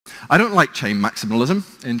I don't like chain maximalism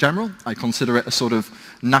in general. I consider it a sort of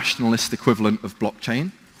nationalist equivalent of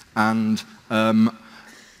blockchain. And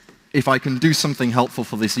if I can do something helpful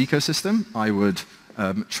for this ecosystem, I would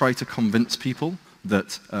try to convince people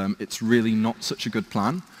that it's really not such a good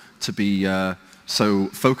plan to be so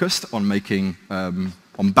focused on making,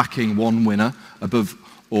 on backing one winner above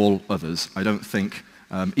all others. I don't think,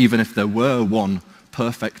 even if there were one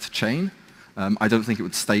perfect chain, I don't think it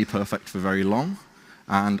would stay perfect for very long,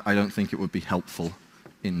 and I don't think it would be helpful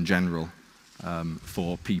in general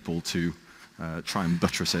for people to try and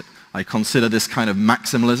buttress it. I consider this kind of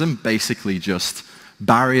maximalism basically just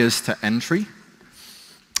barriers to entry,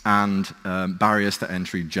 and barriers to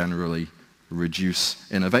entry generally reduce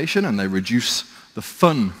innovation, and they reduce the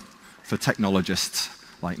fun for technologists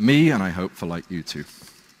like me, and I hope for like you too.